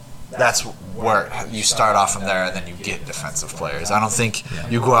that's where you start off from there and then you get defensive players. I don't think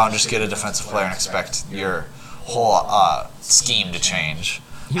you go out and just get a defensive player and expect your whole scheme to change.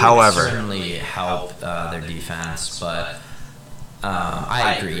 He would certainly help their defense, but...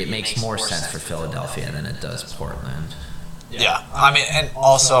 I agree. It makes more sense for Philadelphia than it does Portland. Yeah. And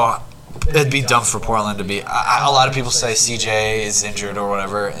also, it'd be dumb for Portland to be... a lot of people say CJ is injured or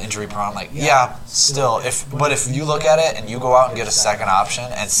whatever, injury prone. I'm like, yeah, still. But if you look at it and you go out and get a second option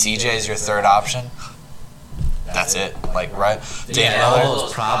and CJ is your third option, that's it. Right? All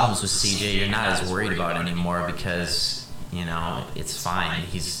those problems with CJ, you're not as worried about anymore because, it's fine.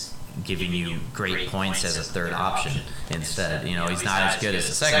 He's giving you great points as a third option instead. He's not as good as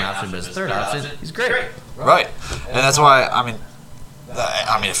the second option, but as a third option, he's great. Right. And that's why,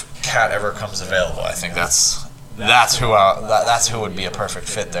 if Cat ever comes available, I think that's who would be a perfect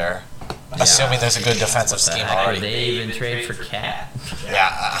fit there. Yeah. Assuming there's a good defensive scheme already. Would they even trade for Cat?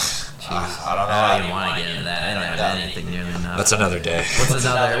 Yeah. I don't know. I don't even want to get into that. I don't have anything nearly enough. That's another day. What's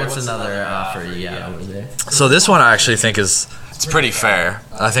another offer you got over there? So this one I actually think it's pretty fair.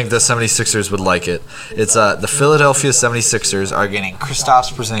 I think the 76ers would like it. It's the Philadelphia 76ers are getting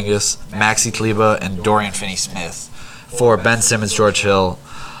Kristaps Porzingis, Maxi Kleber, and Dorian Finney-Smith for Ben Simmons, George Hill,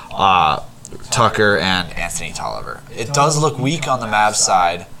 Tucker, and Anthony Tolliver. It does look weak on the Mavs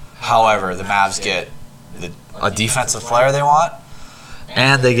side. However, the Mavs get a defensive player they want,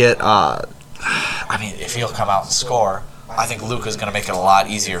 and they get. I mean, if he'll come out and score, I think Luka's going to make it a lot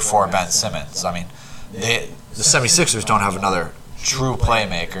easier for Ben Simmons. I mean, the 76ers don't have another true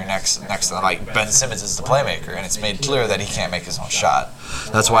playmaker next to them. Like, Ben Simmons is the playmaker, and it's made clear that he can't make his own shot.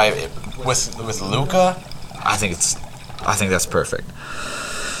 That's why with Luka, I think that's perfect.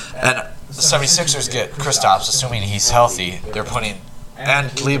 And the 76ers get Kristaps, assuming he's healthy. They're putting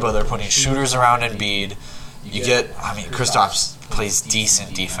shooters around Embiid. Kristaps plays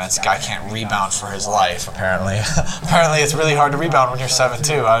decent defense. Guy can't rebound for his life, apparently. Apparently it's really hard to rebound when you're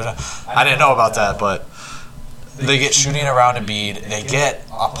 7'2". I didn't know about that, but they get shooting around Embiid. They get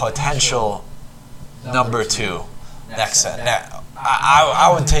a potential number 2 next set. Now,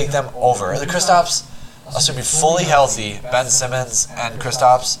 I would take them over. The Kristaps, assuming fully healthy, Ben Simmons and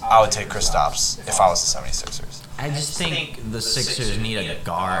Kristaps, I would take Kristaps if I was the 76ers. I just think the Sixers need a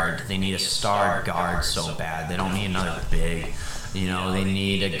guard. They need a star guard so bad. They don't need another big. They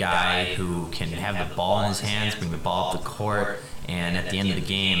need a guy who can have the ball in his hands, bring the ball up the court, and at the end of the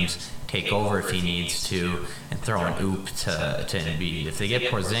games, take over if he needs to, and throw an oop to Embiid. If they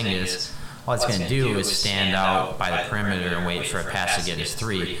get Porzingis, all it's going to do is stand out by the perimeter and wait for a pass to get his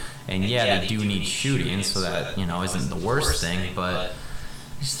 3. And yeah, they do need shooting, so that isn't the worst thing, but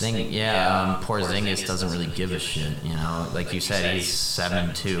I just think, Porzingis doesn't really give a shit, Like you said, he's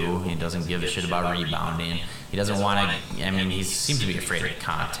 7'2". He doesn't give a shit about rebounding. He doesn't want to, he seems to be afraid of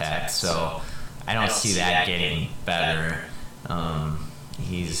contact, so I don't see that getting better.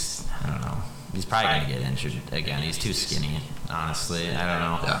 He's probably going to get injured again. He's too skinny, honestly. I don't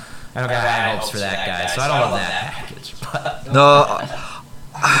know. Yeah. I don't got high hopes for that guy, so I don't love that package. But. No,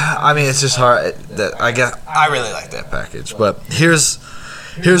 it's just hard. I really like that package, but here's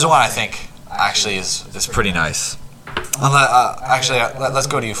one I think actually is pretty nice. Let's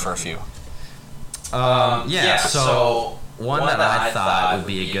go to you for a few. So one that I thought would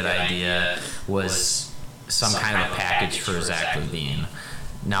be a good idea was some kind of a package for Zach LaVine.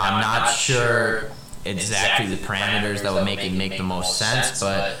 Now, I'm not sure exactly the parameters that would make the most sense,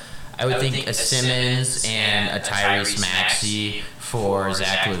 but I would think a Simmons and a Tyrese Maxey for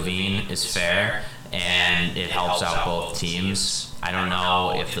Zach LaVine is fair, and it helps out both teams. I don't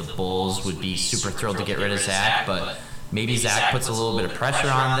know if the Bulls would be super thrilled to get rid of Zach, but maybe Zach puts a little bit of pressure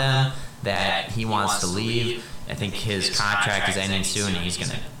on them that he wants to leave. I think his contract is ending soon, and he's going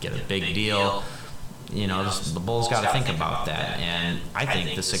to get a big deal. The Bulls got to think about that, and I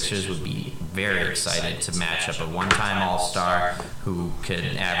think the Sixers would be very excited to match up a one-time All-Star who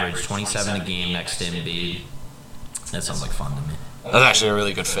could average 27 a game next to Embiid. That sounds like fun to me. That's actually a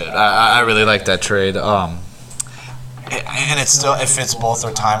really good fit. I really like that trade. And it fits both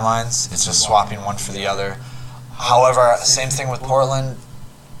their timelines. It's just swapping one for the other. However, same thing with Portland.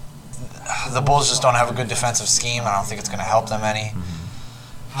 The Bulls just don't have a good defensive scheme. I don't think it's going to help them any.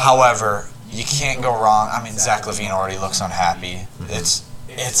 Mm-hmm. However, you can't go wrong. Zach LaVine already looks unhappy.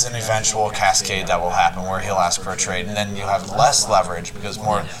 It's an eventual cascade that will happen where he'll ask for a trade, and then you'll have less leverage because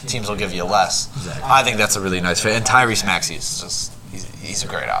more teams will give you less. Exactly. I think that's a really nice fit. And Tyrese Maxey is just he's a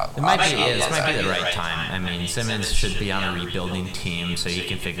great out. This might be the right time. Simmons should be on a rebuilding team so he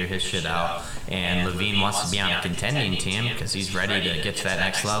can figure his shit out, and LaVine wants to be on a contending team because he's ready to get to that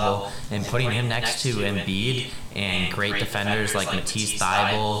next level. And putting him next to Embiid and great defenders like Matisse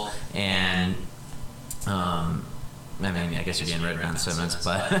Thybulle and I guess you're getting rid of Ben Simmons,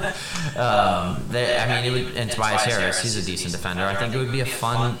 but and Tobias Harris, he's a decent defender. I think it would be a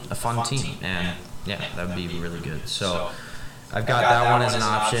fun team, and that would be really good. So I've got that one as an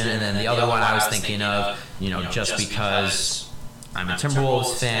option, and then the other one I was thinking of, just because I'm a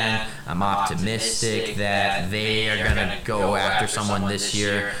Timberwolves fan, I'm optimistic that they are going to go after someone this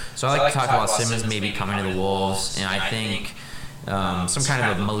year. So I like to talk about Simmons maybe coming to the Wolves, and I think some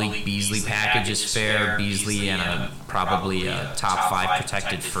kind of a Malik Beasley package is fair. Beasley and probably a top 5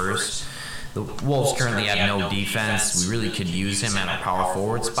 protected first. The Wolves currently have no defense. We really could use him at a power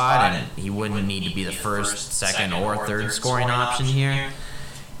forward spot, and he wouldn't need to be the first, second, or third scoring option here.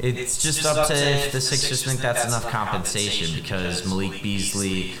 It's just up to if the Sixers think that's enough compensation, because Malik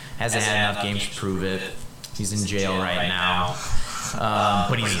Beasley hasn't had enough games to prove it. He's in jail right now,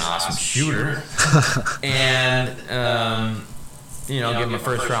 but he's an awesome shooter. And give him a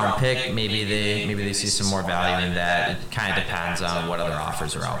first-round pick. Maybe they see some more value in that. It kind of depends on what other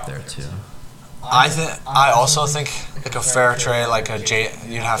offers are out there too. I also think like a fair trade, like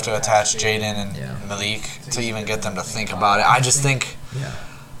you'd have to attach Jaden and Malik to even get them to think about it. I just think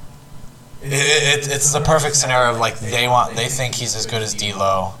it's the perfect scenario of like they think he's as good as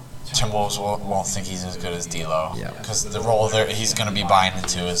D'Lo. Timberwolves won't think he's as good as D'Lo because the role he's going to be buying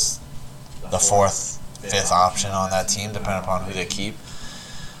into is the fourth fifth option on that team, depending upon who they keep.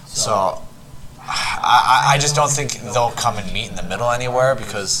 So I just don't think they'll come and meet in the middle anywhere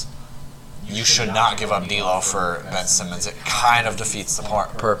because you should not give up D'Lo for Ben Simmons. It kind of defeats the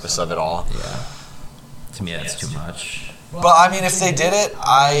purpose of it all. Yeah. To me, that's too much. But I mean, if they did it,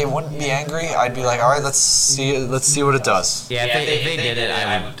 I wouldn't be angry. I'd be like, all right, let's see what it does. Yeah, if they did it,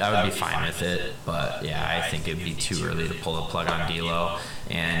 I would be fine with it. But yeah, I think it'd be too early to pull the plug on D'Lo,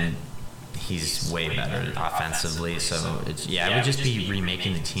 and he's way better offensively. So it would just be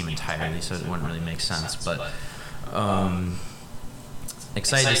remaking the team entirely. So it wouldn't really make sense. But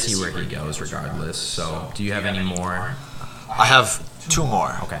excited to see where he goes, regardless. So do you have any more? I have two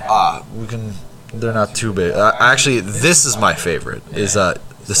more. Okay. We can. They're not too big. Actually, this is my favorite. Is the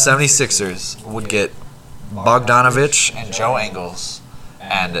 76ers would get Bogdanovich and Joe Ingles,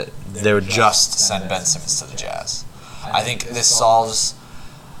 and they would just send Ben Simmons to the Jazz. I think this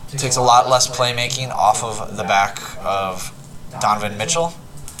takes a lot less playmaking off of the back of Donovan Mitchell,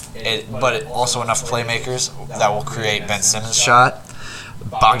 but also enough playmakers that will create Ben Simmons' shot.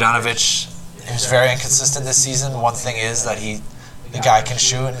 Bogdanovich is very inconsistent this season. One thing is that the guy can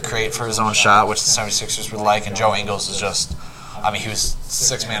shoot and create for his own shot, which the 76ers would like, and Joe Ingles is just, he was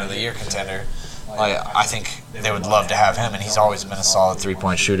 6th Man of the Year contender. I think they would love to have him, and he's always been a solid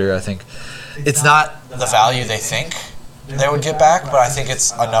three-point shooter. I think it's not the value they think they would get back, but I think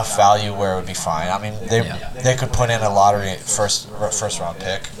it's enough value where it would be fine. I mean, they could put in a lottery first round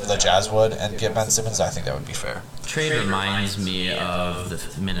pick, the Jazz would, and get Ben Simmons. I think that would be fair. Trade reminds me of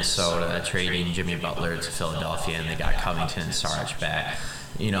the Minnesota trading Jimmy Butler to Philadelphia, and they got Covington and Sarge back.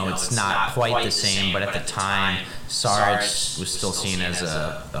 It's not quite the same, but at the time, Sarge was still seen as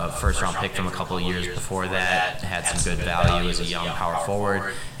a first-round pick from a couple of years before that, had some good value as a young power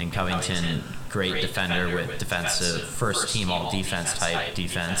forward, and Covington, great defender with defensive, first-team all-defense type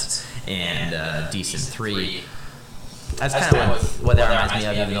defense, and decent three. That's kind of what that reminds me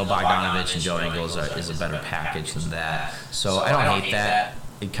of, even though Bogdanovich and Joe Ingles is a better package than that. So I don't hate that.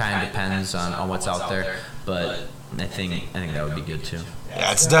 It kind of depends on what's out there, but I think that would be good too.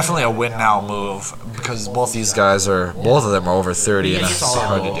 Yeah, it's definitely a win-now move because both of them are over 30, and it's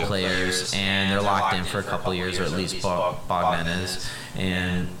hard to do. Players, and they're locked in for a couple of years, or at least Bogdan is,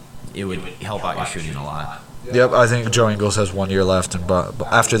 and it would help out your shooting a lot. Yep, I think Joe Ingles has 1 year left, and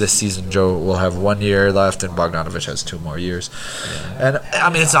after this season, Joe will have 1 year left, and Bogdanovich has 2 more years. Yeah.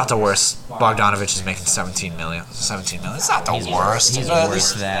 And it's not the worst. Bogdanovich is making $17 million. It's not the worst. He's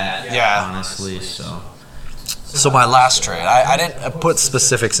worth that, honestly. So my last trade, I didn't put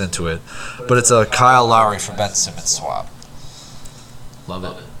specifics into it, but it's a Kyle Lowry for Ben Simmons swap. Love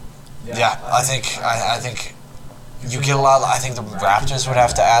it. Yeah, I think you get a lot. I think the Raptors would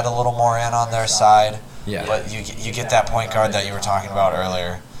have to add a little more in on their side. Yeah. But you get that point guard that you were talking about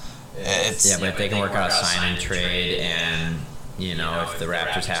earlier. But if they can work out a sign and trade, and if the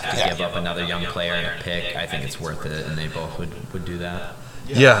Raptors have to give up another young player and a pick, I think it's worth it, and they both would do that.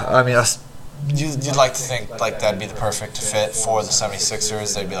 Yeah, I mean, you'd like to think like that'd be the perfect fit for the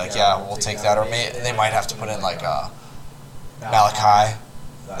 76ers. They'd be like, yeah, we'll take that, or they might have to put in like Malachi,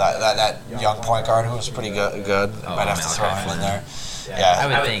 that young point guard who was pretty good. Might have to throw him in there. Yeah, I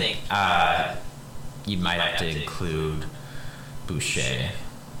would think. You might have to include Boucher.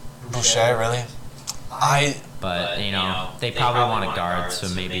 Boucher, really? But they probably want a guard, so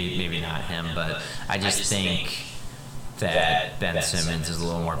maybe not him. But I just think that Ben Simmons is a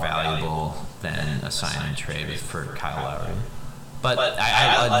little more valuable than a sign and trade for Kyle Lowry. But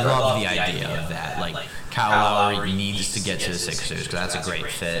I love the idea of that. Like, Kyle Lowry needs to get to the Sixers because that's a great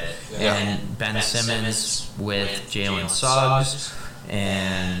fit. Yeah. And Ben Simmons with Jalen Suggs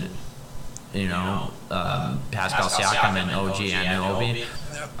and Pascal Siakam and OG Anunoby.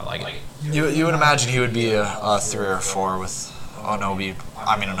 I like it. You would imagine he would be a 3 or 4 with Anunoby.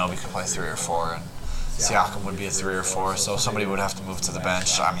 I mean, Anunoby could play 3 or 4, and Siakam would be a 3 or 4. So somebody would have to move to the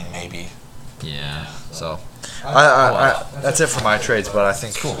bench. I mean, maybe. Yeah. So, that's it for my trades. But I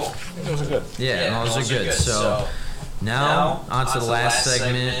think those are good. Yeah, those are good. So now on to the last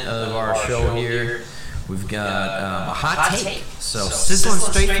segment of our show here. We've got a hot take. So sizzling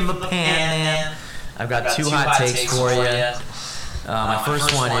straight from the pan, man. I've got 2 hot takes for you. My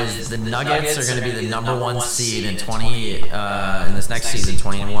first one is the Nuggets are going to be the number 1 seed in this next season,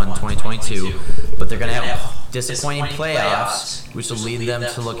 2021-2022. But they're going to have disappointing playoffs, which will lead them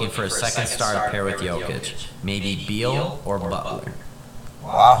to looking for a second star to pair with Jokic. Maybe Beal or Butler.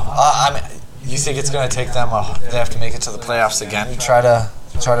 Wow. You think it's going to take them? They have to make it to the playoffs again to try to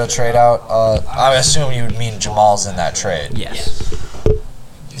trade out. I assume you would mean Jamal's in that trade. Yes.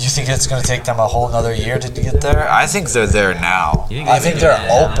 You think it's going to take them a whole another year to get there? I think they're there now. I think they're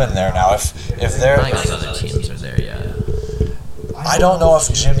open there now. If they're, I think those other teams are there yet. I don't know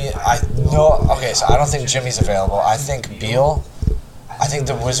if Jimmy. Okay, so I don't think Jimmy's available. I think Beal. I think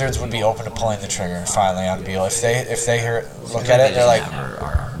the Wizards would be open to pulling the trigger finally on Beal. If they look at it, they're like, never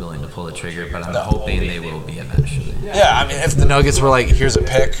are willing to pull the trigger, but I'm hoping they will be eventually. Yeah, I mean, if the Nuggets were like, here's a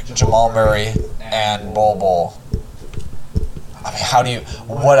pick, Jamal Murray and Bol. I mean,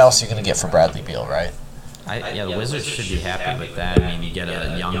 what else are you going to get for Bradley Beal, right? The Wizards should be happy with that. I mean, you get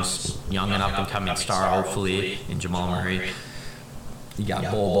a young and up-and-coming star, hopefully, in Jamal Murray. You got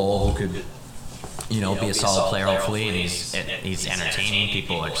Bol, who could, be a solid player, hopefully, and he's entertaining.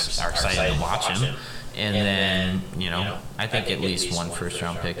 People are excited to watch him. And then, I think at least one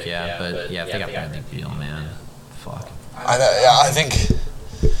first-round pick, yeah. But, yeah, if they got Bradley Beal, man, fuck. I think...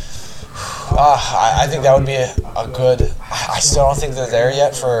 I think that would be a good... I still don't think they're there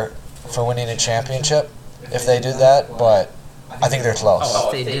yet for winning a championship if they do that, but I think they're close.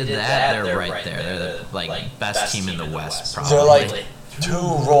 Oh, if they did that, they're right there. They're the best team in the West, probably. They're like 2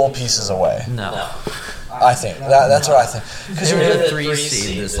 role pieces away. No. I think. That's what I think. Because they were the 3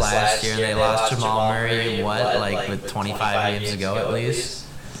 seed this last year, and they lost Jamal Murray, with 25 games ago at least?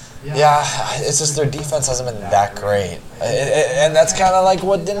 Yeah, it's just their defense hasn't been that great. And that's kind of like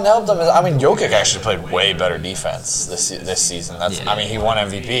what didn't help them. I mean, Jokic actually played way better defense this season. I mean, he won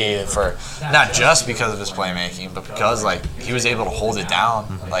MVP for not just because of his playmaking, but because he was able to hold it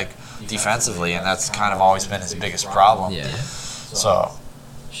down defensively, and that's kind of always been his biggest problem. Yeah. So.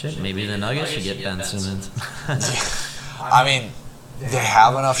 Shit, maybe the Nuggets should get Ben Simmons. I mean, they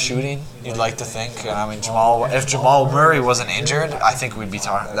have enough shooting, you'd like to think. And I mean, if Jamal Murray wasn't injured, I think we'd be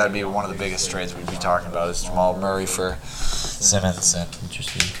talking. That'd be one of the biggest trades we'd be talking about is Jamal Murray for Simmons.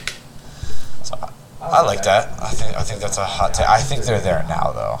 Interesting. So I like that. I think that's a hot take. I think they're there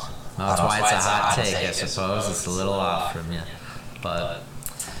now, though. Well, that's why it's a hot take, I suppose. It's a little off from you, but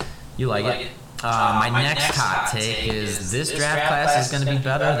you like it. My next hot take is this draft class is going to be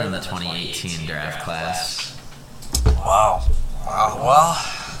better than the 2018 draft class. Wow. Well,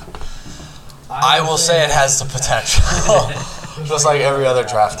 I will say it has the potential, just like every other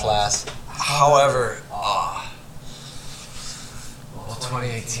draft class. However,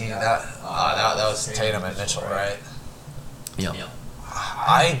 2018, that was Tatum and Mitchell, right? Yeah.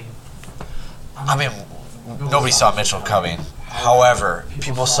 I mean, nobody saw Mitchell coming. However,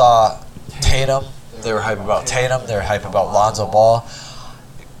 people saw Tatum. They were hype about Tatum. They were hype about Lonzo Ball.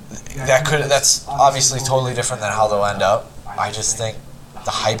 That's obviously totally different than how they'll end up. I just think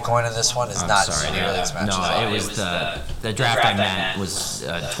the hype going in this one is not nearly as much. No, it was the draft I meant was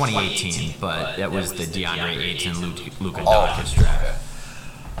 2018, but that was the DeAndre Ayton, Luka Doncic draft.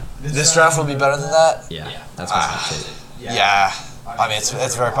 This draft will be better than that? Yeah, that's what I said. Yeah, I mean it's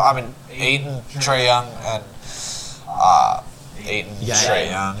very. I mean Ayton, Trae Young, and Ayton, Trae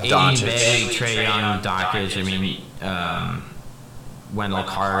Young, Doncic, Trae Young, Doncic. I mean, Wendell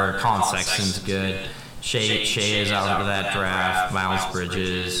Carter, Colin Sexton's good. Shea is out of that draft. Miles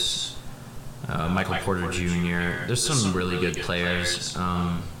Bridges, Michael Porter Jr. There's some really good players.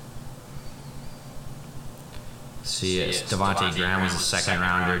 Devontae Graham was a second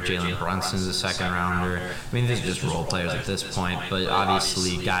rounder. Jalen Brunson's a second rounder. I mean, these are just role players at this point, but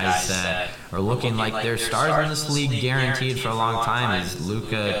obviously guys that are looking like they're stars in this league guaranteed for a long time is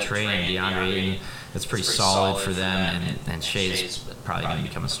Luka, Trae, and DeAndre Ayton. That's pretty solid for them, and Shea's probably going to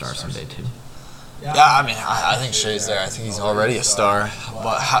become a star someday too. Yeah, I mean, I think Shea's there. I think he's already a star,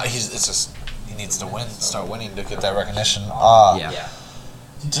 but he needs to start winning to get that recognition. Yeah.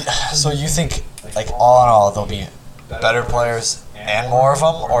 So you think, all in all, there'll be better players and more of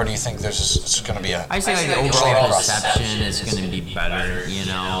them, or do you think there's just going to be I think the overall perception is going to be better.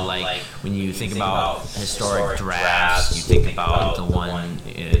 When you think about historic drafts, you think about the one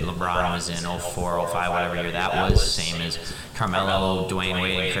LeBron was in 04, 05, whatever year that was, same as Carmelo, Dwayne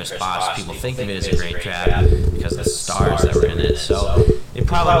Wade, and Chris Bosh. People think of it as a great draft because of the stars that were in it. So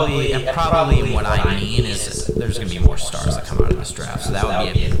probably what I mean is there's going to be more stars that come out of this draft. So that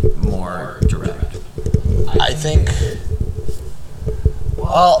would be a more direct. I think.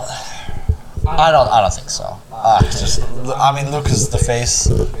 Well, I don't think so. Luka's the face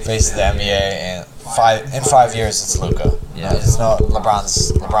of the NBA, and in 5 years it's Luka. Yeah.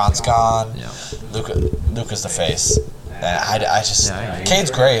 LeBron's gone. Yeah. Luka's the face. And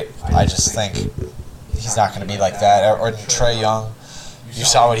Cade's great. I just think he's not going to be like that. Or Trae Young, you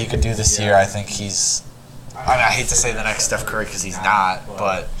saw what he could do this year. I think he's. I hate to say the next Steph Curry because he's not,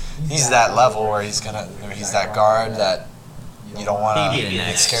 but he's that level where he's that guard that you don't want to He'd be be the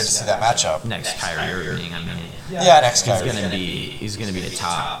next- scared to see that matchup. Next Kyrie Irving, I mean, Yeah, next guy. he's gonna be a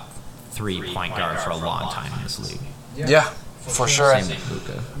top 3 point guard for a long time in this league. Yeah, for sure. Same with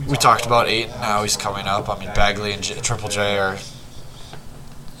Luka. We talked about Ayton. Now he's coming up. I mean, Bagley and Triple J are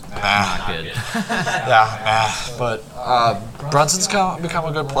Not good. yeah, But Brunson's become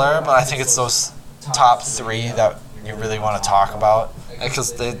a good player. But I think it's those top 3 that you really want to talk about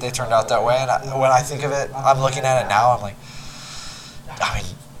because they turned out that way. And when I think of it, I'm looking at it now. I'm like, I mean,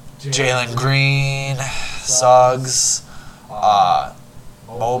 Jalen Green, Suggs,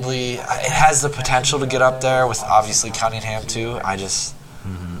 Mobley. It has the potential to get up there with obviously Cunningham too. I just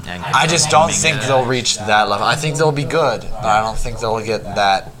don't think they'll reach that level. I think they'll be good, but I don't think they'll get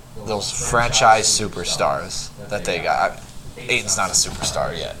those franchise superstars that they got. Ayton's not a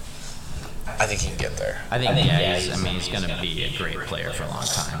superstar yet. I think he can get there. I think he's going to be a great player for a long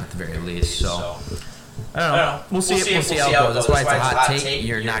time at the very least. So I don't know. We'll see how it goes. That's why it's a hot take.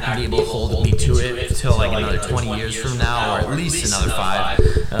 You're not going to be able to hold me to it until like another 20 years from now, or at least another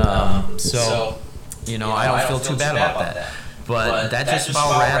 5. So I don't feel too bad about that. But that just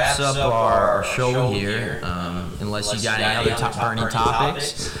about wraps up our show here. Unless you got any other burning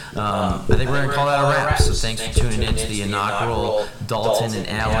topics, I think we're going to call that a wrap. So thanks for tuning in to the inaugural Dalton and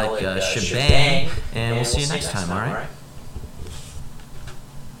Alec shebang, and we'll see you next time, all right?